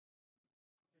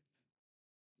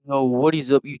Yo, what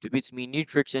is up, YouTube? It's me,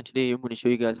 Nytrix, and today I'm going to show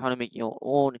you guys how to make your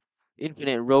own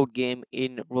infinite road game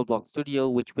in Roblox Studio,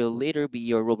 which will later be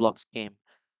your Roblox game.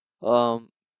 Um,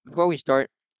 Before we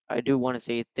start, I do want to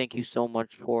say thank you so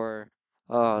much for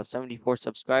 74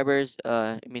 subscribers.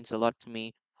 It means a lot to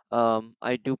me.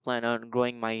 I do plan on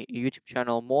growing my YouTube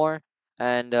channel more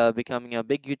and becoming a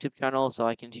big YouTube channel so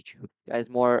I can teach you guys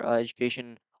more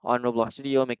education on Roblox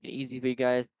Studio, make it easy for you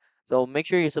guys. So make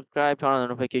sure you subscribe, turn on the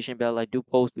notification bell. I do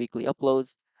post weekly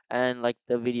uploads and like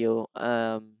the video.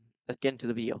 Let's get into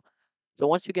the video. So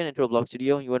once you get into Roblox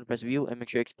Studio, you want to press View and make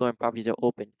sure Explore and Properties are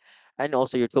open, and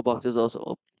also your toolbox is also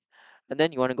open. And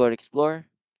then you want to go to Explore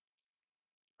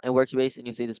and Workspace, and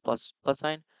you see this plus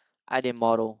sign, add a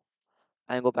model,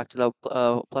 and go back to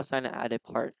the plus sign and add a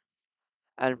part.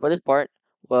 And for this part,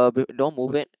 don't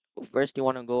move it. First, you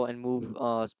want to go and move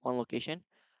spawn location,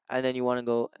 and then you want to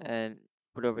go and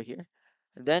put it over here.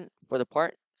 And then for the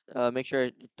part, make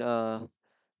sure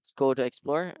go to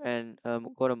Explore and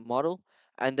go to Model,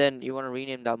 and then you want to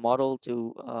rename that model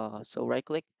to so right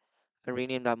click and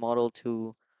rename that model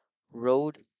to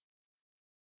road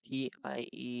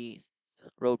PIE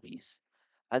road piece.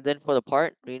 And then for the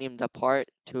part, rename the part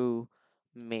to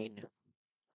main.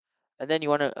 And then you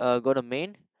want to go to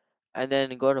main and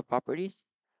then go to properties,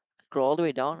 scroll all the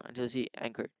way down until you see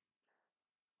anchored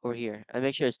over here and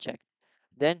make sure it's checked.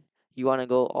 Then you want to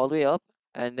go all the way up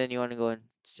and then you want to go and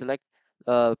select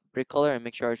brick color and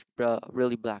make sure it's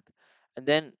really black. And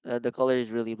then the color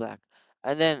is really black.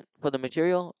 And then for the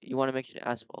material, you want to make sure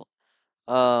asphalt.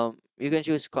 You can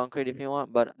choose concrete if you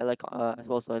want, but I like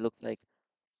asphalt, so it looks like.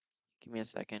 Give me a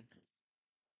second.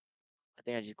 I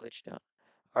think I just glitched out.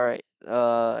 All right.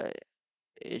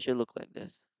 It should look like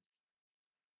this,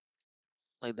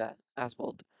 like that,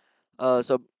 asphalt.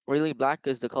 So really black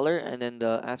is the color, and then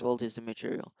the asphalt is the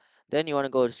material. Then you want to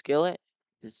go to scale it.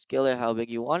 Just scale it how big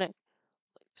you want it,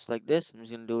 just like this. I'm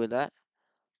just gonna do with that,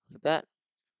 like that,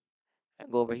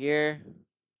 and go over here,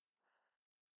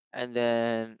 and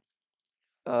then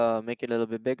make it a little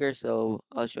bit bigger. So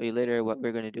I'll show you later what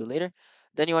we're gonna do later.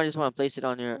 Then you want just want to place it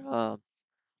on your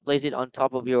place it on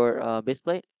top of your base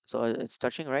plate, so it's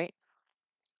touching right,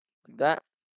 like that.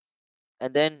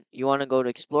 And then you want to go to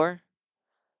explore,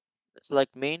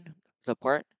 select main, the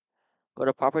part, go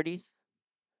to properties,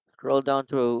 scroll down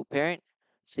to parent,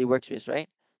 see workspace, right?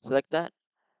 Select that,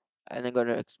 and then go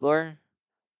to explore,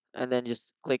 and then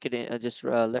just click it in, just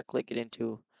left click it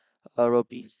into row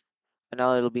piece, and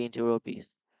now it'll be into row piece.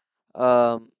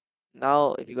 Um,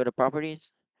 Now if you go to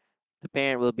properties, the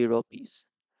parent will be row piece.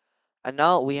 And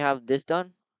now we have this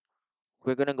done.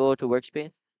 We're gonna go to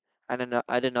workspace and then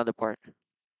add another part,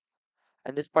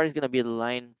 and this part is gonna be the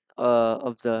line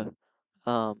of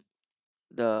um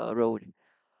the road.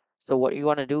 So what you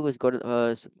want to do is go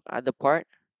to add the part,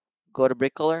 go to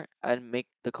brick color and make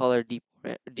the color deep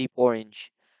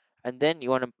orange. And then you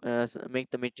want to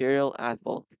make the material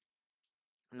asphalt.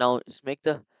 Now just make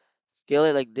the scale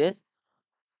it like this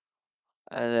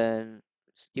and then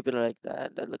just keep it like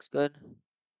that. That looks good.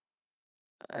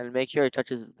 And make sure it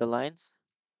touches the lines.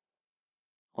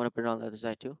 I want to put it on the other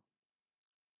side too.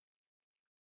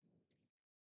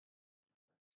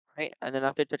 Right? And then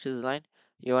after it touches the line,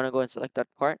 you want to go and select that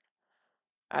part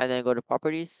and then go to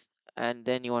properties and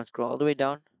then you want to scroll all the way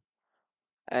down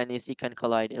and you see can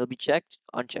collide. It'll be checked,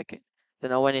 uncheck it. So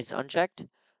now when it's unchecked,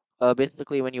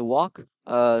 basically when you walk,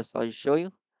 so I'll show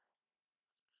you.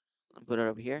 I'll put it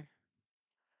over here.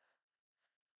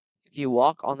 If you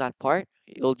walk on that part,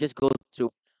 you'll just go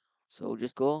through. So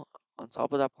just go on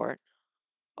top of that part.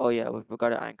 Oh yeah, we forgot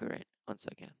to anchor it. 1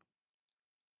 second.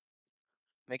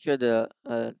 Make sure the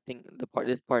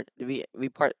this part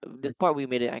this part we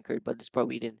made it anchored, but this part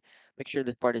we didn't. Make sure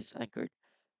this part is anchored,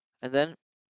 and then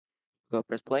go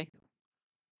press play.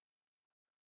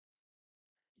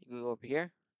 You go over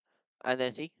here, and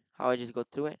then see how I just go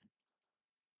through it.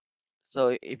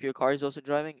 So if your car is also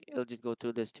driving, it'll just go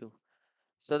through this too.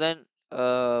 So then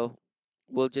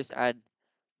we'll just add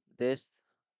this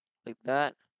like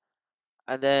that,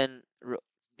 and then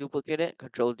duplicate it.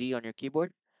 Control D on your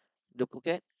keyboard,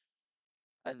 duplicate,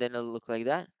 and then it'll look like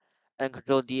that. And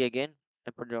Control D again,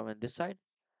 and put it on this side.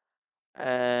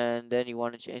 And then you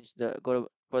want to change the go to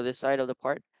for this side of the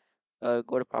part.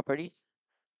 Go to properties,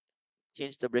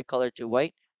 change the brick color to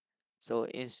white, so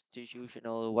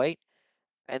institutional white,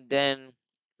 and then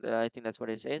I think that's what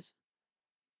it says.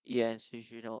 Yeah,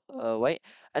 institutional white,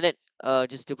 and then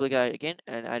just duplicate it again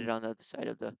and add it on the other side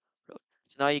of the road.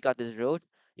 So now you got this road.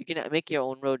 You can make your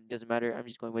own road. Doesn't matter. I'm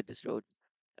just going with this road.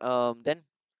 Then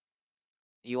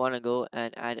you want to go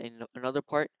and add in another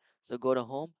part. So go to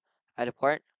home, add a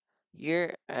part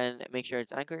here, and make sure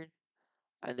it's anchored.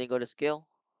 and then go to scale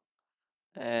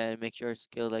and make sure it's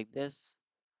scale like this.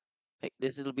 Like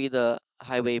this will be the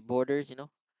highway borders, you know.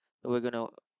 So we're gonna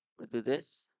do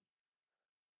this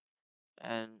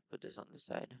and put this on the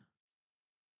side.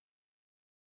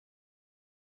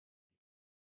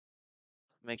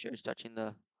 Make sure it's touching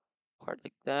the part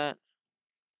like that.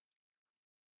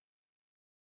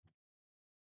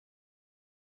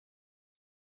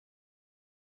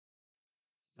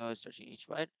 So it's touching each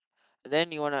side. And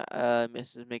then you wanna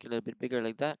make it a little bit bigger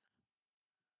like that.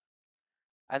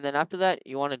 And then after that,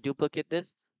 you wanna duplicate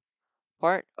this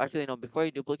part. Actually, no, before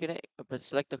you duplicate it,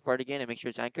 select the part again and make sure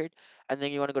it's anchored. And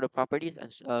then you wanna go to properties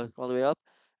and scroll all the way up,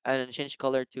 and then change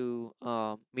color to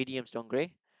medium stone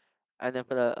gray. And then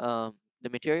for the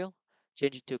material,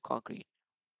 change it to concrete.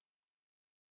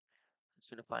 It's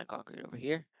gonna find concrete over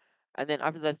here. And then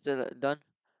after that's done,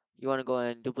 you wanna go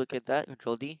and duplicate that.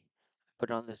 Control D, put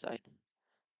it on this side.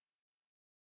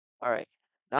 All right.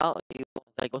 Now you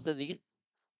select both of these.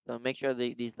 So make sure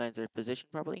these lines are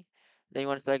positioned properly. Then you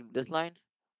want to select this line,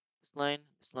 this line,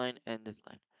 this line, and this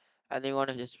line. And then you want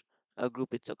to just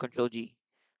group it. So Control G,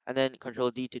 and then Control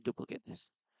D to duplicate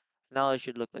this. Now it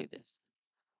should look like this,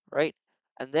 right?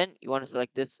 And then you want to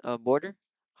select this border,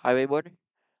 highway border,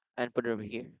 and put it over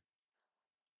here.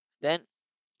 Then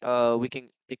we can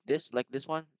pick this, like this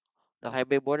one, the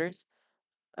highway borders,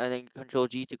 and then Control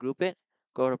G to group it.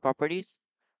 Go to Properties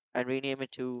and rename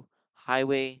it to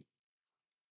Highway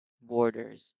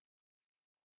Borders.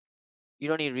 You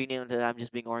don't need to rename it. I'm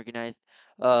just being organized.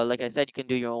 Like I said, you can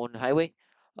do your own highway,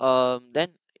 then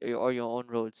or your own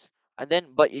roads, and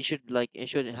then but it should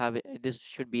have it. This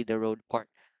should be the road part.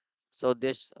 So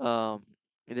this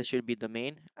should be the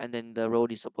main, and then the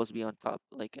road is supposed to be on top,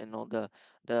 like and all the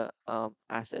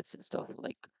assets and stuff,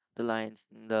 like the lines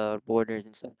and the borders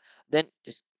and stuff. Then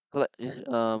just select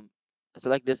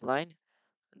this line,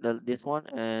 this one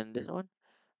and this one,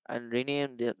 and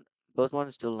rename those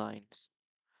ones to lines.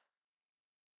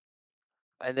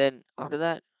 And then after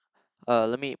that,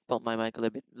 let me put my mic a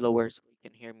little bit lower so you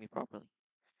can hear me properly.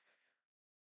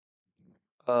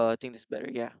 I think this is better.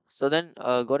 Yeah. So then,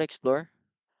 go to explore,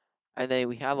 and then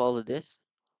we have all of this,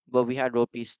 but we had row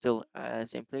piece still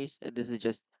same place. This is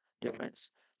just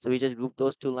difference. So we just group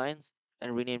those two lines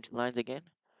and rename two lines again.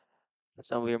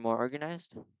 So we are more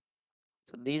organized.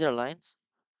 So these are lines.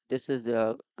 This is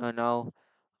now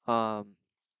um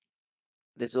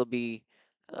this will be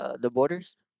the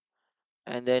borders,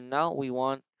 and then now we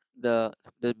want the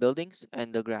the buildings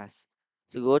and the grass.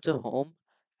 So go to home,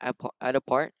 add a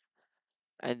part,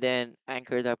 and then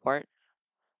anchor that part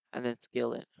and then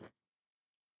scale it.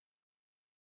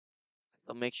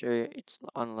 So make sure it's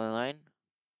on the line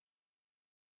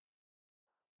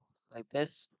like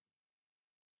this,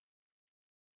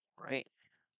 right?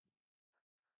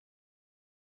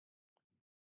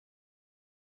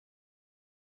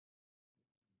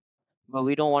 But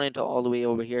we don't want it to all the way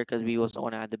over here because we also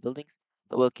want to add the buildings.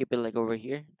 So we'll keep it like over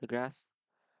here, the grass,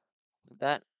 like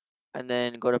that. And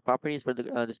then go to properties for the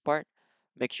this part.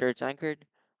 Make sure it's anchored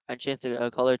and change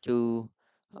the color to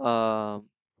um,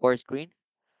 forest green.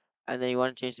 And then you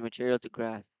want to change the material to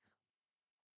grass.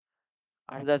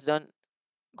 After that's done,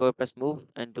 go press move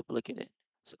and duplicate it.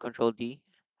 So Control D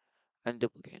and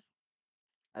duplicate,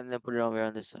 and then put it over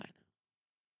on this side.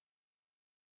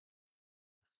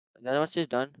 And then once it's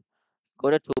done, go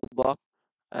to toolbox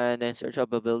and then search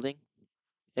up a building,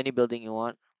 any building you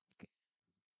want. Okay.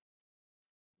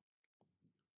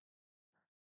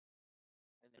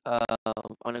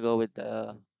 I'm gonna go with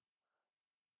the.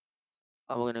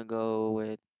 I'm gonna go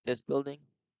with this building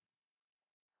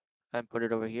and put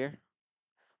it over here.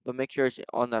 But make sure it's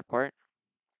on that part,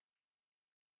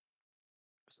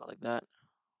 so like that.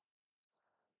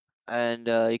 And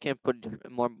you can put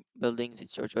more buildings.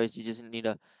 It's your choice. You just need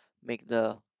to make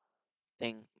the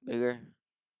thing bigger,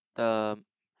 the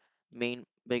main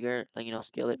bigger, like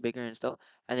scale it bigger and stuff.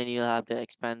 And then you'll have to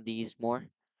expand these more.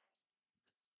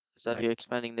 So if you're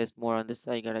expanding this more on this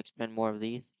side, you gotta expand more of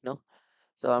these.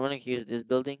 So I'm gonna use this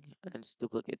building and just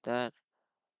duplicate that.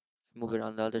 Move it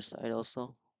on the other side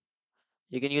also.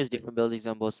 You can use different buildings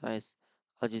on both sides.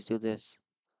 I'll just do this.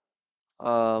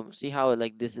 See how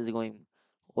like this is going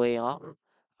way off?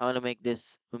 I want to make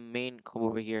this main come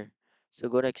over here. So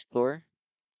go to explore,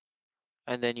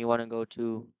 and then you want to go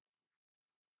to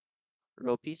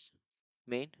row piece,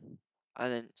 main,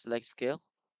 and then select scale.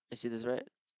 I see this right?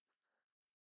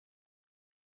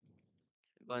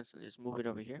 Go and just move it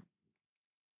over here.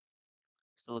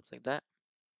 So it looks like that.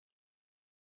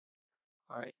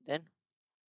 All right, then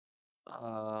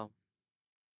uh,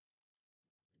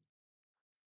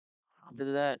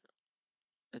 after that,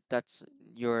 that's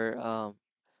your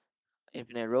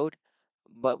infinite road,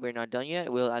 but we're not done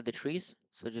yet. We'll add the trees.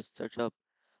 So just search up.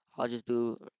 I'll just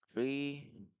do tree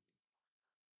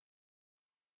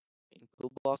in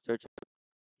toolbox search,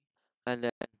 and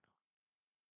then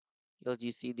you'll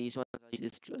you see these ones. I'll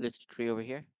use this list tree over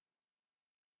here,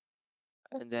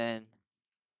 and then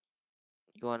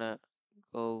you wanna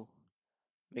go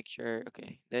make sure.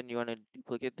 Okay, then you wanna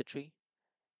duplicate the tree,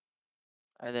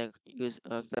 and then use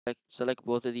select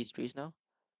both of these trees now.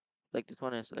 Select this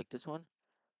one and select this one,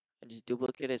 and just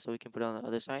duplicate it so we can put it on the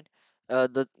other side.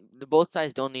 The both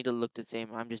sides don't need to look the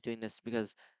same. I'm just doing this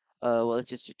because, well, it's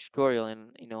just a tutorial,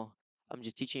 and I'm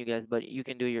just teaching you guys. But you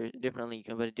can do your differently. You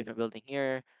can put a different building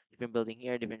here,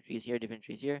 different trees here, different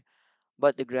trees here.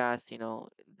 But the grass,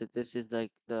 this is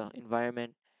like the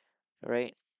environment,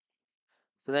 right?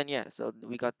 So then, yeah, so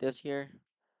we got this here,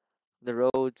 the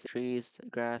roads, trees,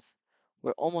 grass.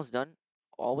 We're almost done.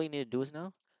 All we need to do is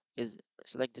now is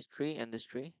select this tree and this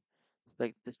tree,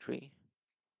 select this tree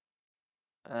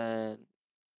and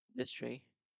this tree.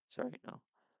 Sorry, no,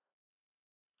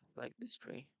 like this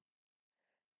tree.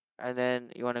 And then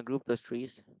you want to group those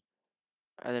trees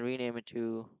and then rename it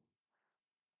to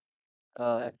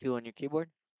F2 on your keyboard.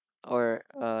 Or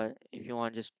if you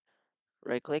want, just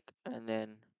right click and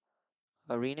then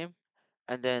rename.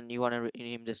 And then you want to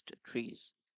rename this to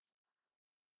trees.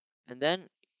 And then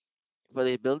for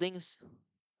the buildings,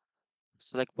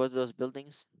 select both of those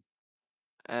buildings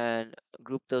and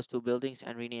group those two buildings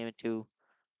and rename it to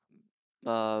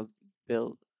uh,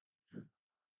 buildings.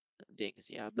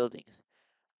 Yeah, buildings.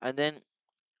 And then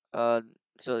uh,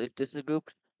 so if this is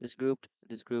grouped, this grouped,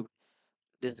 this grouped,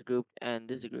 this grouped, and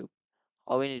this grouped.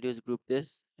 All we need to do is group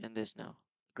this and this now.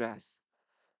 Grass.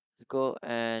 Let's go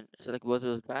and select both of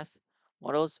those grass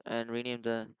models and rename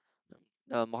the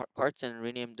parts and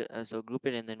rename so group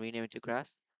it and then rename it to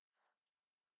grass.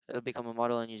 It'll become a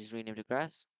model and you just rename it to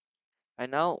grass.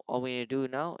 And now all we need to do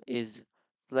now is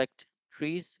select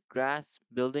trees, grass,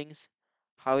 buildings,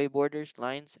 highway borders,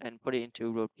 lines, and put it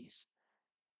into road piece.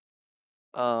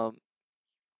 Um,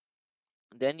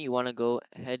 then you want to go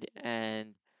ahead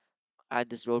and add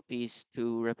this road piece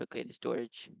to replicated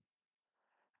storage.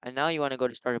 And now you want to go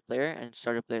to start a player and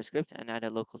start a player script and add a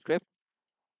local script.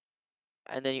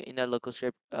 And then in that local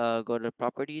script, go to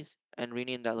properties and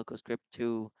rename that local script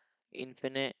to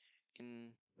infinite.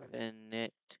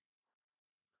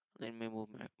 Let me move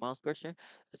my mouse cursor.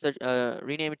 So,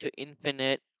 rename it to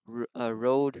infinite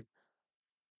road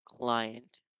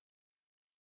client,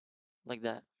 like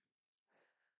that.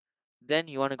 Then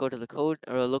you want to go to the code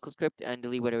or a local script and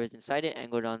delete whatever is inside it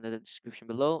and go down to the description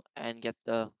below and get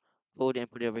the code and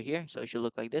put it over here. So it should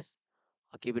look like this.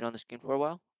 I'll keep it on the screen for a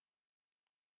while.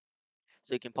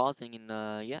 So you can pause and you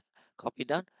can, yeah, copy it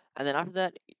down. And then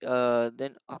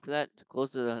after that,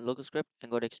 close the local script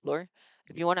and go to Explore.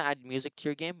 If you want to add music to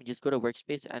your game, just go to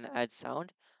Workspace and add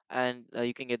sound. And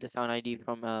you can get the sound ID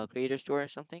from a creator store or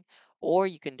something. Or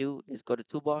you can do is go to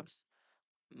Toolbox,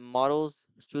 Models,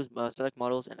 choose select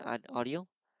Models and add audio.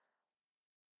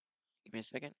 Give me a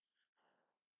second.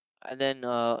 And then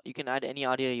you can add any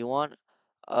audio you want.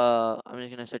 I'm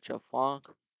just gonna search a funk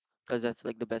because that's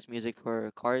like the best music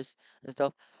for cars and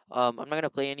stuff. I'm not gonna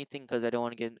play anything because I don't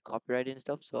want to get copyrighted and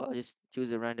stuff. So I'll just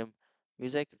choose a random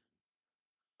music.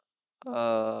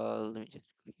 Let me just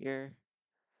go here.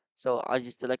 So I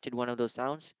just selected one of those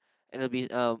sounds, and it'll be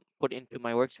put into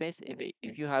my workspace.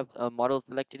 If you have a model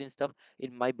selected and stuff,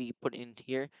 it might be put in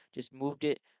here. Just move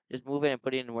it and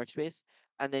put it in workspace.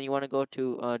 And then you want to go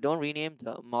to don't rename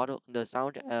the model, the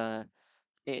sound.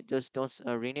 Just don't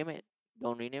rename it.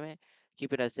 Don't rename it.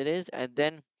 Keep it as it is, and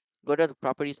then go to the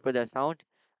properties for that sound,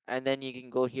 and then you can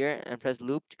go here and press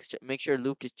loop to make sure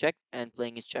loop is checked and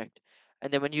playing is checked.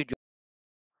 And then when you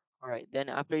all right, then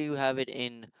after you have it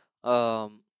in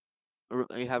um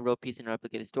you have row piece in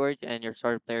replicated storage and your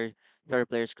starter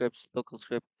player scripts local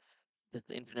script the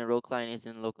infinite row client is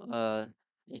in local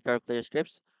in starter player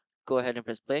scripts. Go ahead and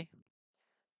press play,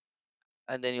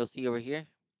 and then you'll see over here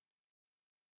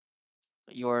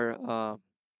your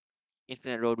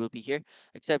infinite road will be here,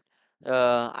 except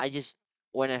I just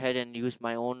went ahead and used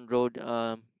my own road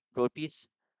piece,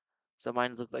 so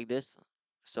mine look like this.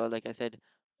 So like I said,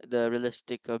 the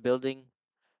realistic building,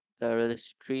 the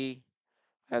realistic tree,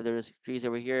 I have the realistic trees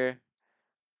over here,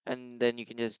 and then you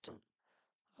can just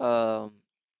um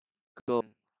go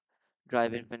and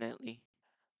drive infinitely.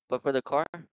 But for the car,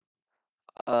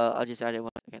 I'll just add it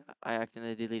one second. I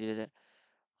accidentally deleted it.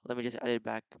 Let me just add it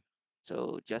back.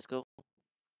 So just go,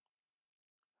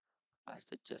 I have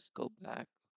to just go back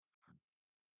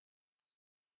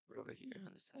over here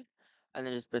on the side, and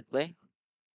then just press play.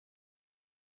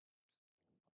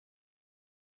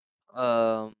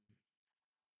 Um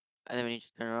and then when you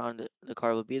turn around, the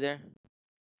car will be there,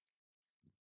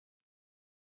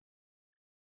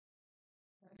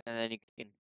 and then you can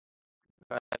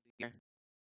drive here,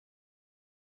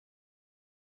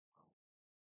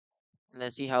 and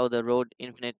then see how the road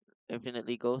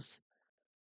infinitely goes.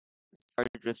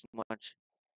 Started drifting much.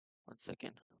 1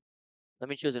 second. Let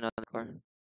me choose another car.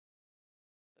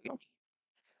 Okay.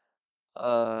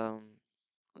 Um,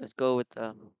 let's go with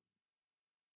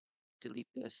delete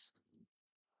this,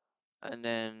 and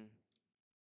then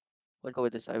we'll go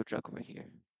with this Cybertruck over here.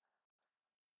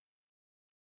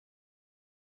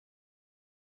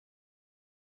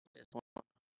 This one,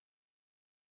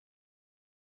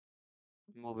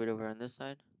 move it over on this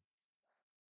side.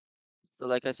 So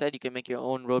like I said, you can make your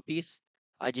own road piece.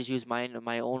 I just use my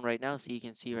own right now, so you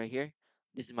can see right here.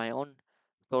 This is my own,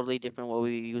 totally different what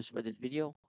we use for this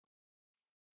video.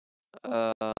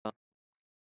 Uh,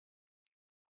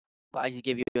 I just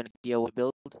give you an idea what to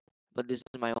build, but this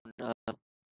is my own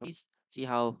piece. See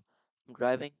how I'm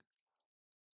driving,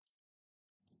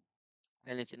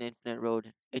 and it's an infinite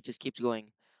road. It just keeps going.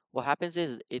 What happens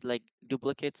is it like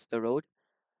duplicates the road.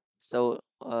 So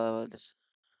this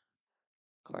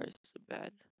car is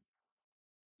bad.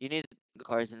 You need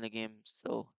cars in the game.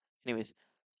 So, anyways,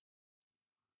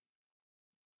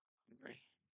 sorry,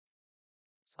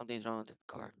 something's wrong with the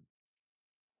car.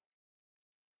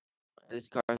 This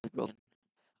car is broken.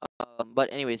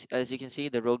 But anyways, as you can see,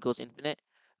 the road goes infinite.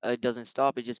 It doesn't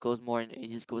stop. It just goes more, and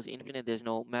it just goes infinite. There's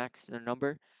no max or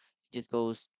number. It just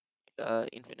goes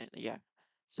infinite. Yeah.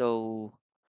 So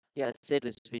yeah, that's it.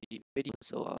 This video.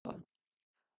 So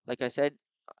like I said,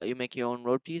 you make your own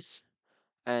road piece,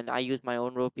 and I use my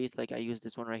own road piece. Like I use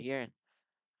this one right here.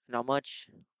 Not much.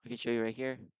 I can show you right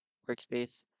here.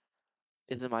 Workspace.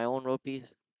 This is my own road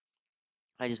piece.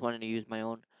 I just wanted to use my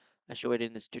own. I show it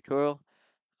in this tutorial.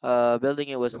 Building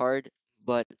it was hard,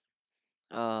 but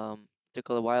took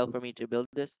a while for me to build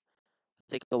this.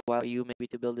 Take a while for you maybe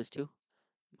to build this too.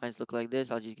 Mine's look like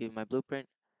this. I'll just give you my blueprint,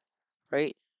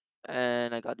 right?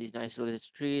 And I got these nice little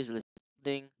trees, little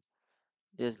thing.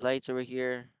 There's lights over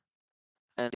here,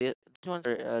 and this one's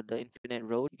the infinite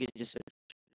road. You can just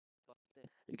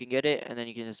you can get it, and then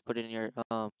you can just put it in your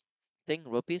thing,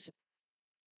 rope piece.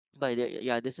 But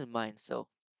yeah, this is mine. So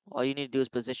all you need to do is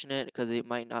position it because it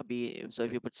might not be. So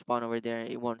if you put spawn over there,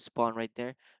 it won't spawn right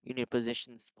there. You need to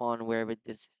position spawn wherever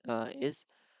this is.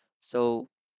 So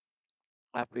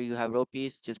after you have row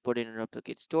piece, just put it in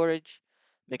replicate storage.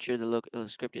 Make sure the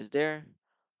script is there,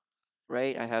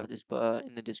 right? I have this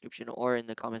in the description or in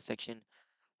the comment section.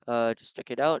 Just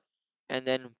check it out. And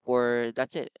then for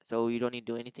that's it. So you don't need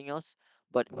to do anything else.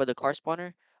 But for the car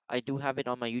spawner, I do have it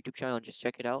on my YouTube channel. Just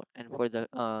check it out. And for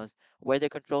the weather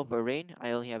control for rain,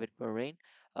 I only have it for rain.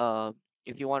 Uh,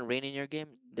 if you want rain in your game,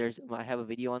 I have a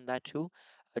video on that too.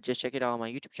 Just check it out on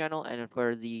my YouTube channel. And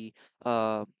for the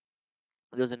uh,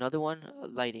 there's another one,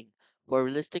 lighting. For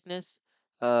realisticness,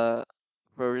 uh,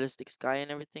 for realistic sky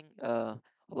and everything, a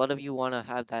lot of you want to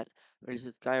have that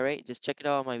realistic sky, right? Just check it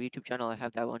out on my YouTube channel. I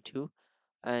have that one too.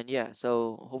 And yeah,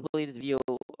 so hopefully this video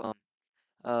um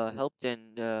helped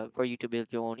and for you to build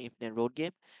your own infinite road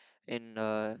game. And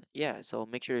yeah, so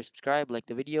make sure to subscribe, like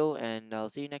the video, and I'll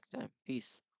see you next time.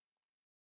 Peace.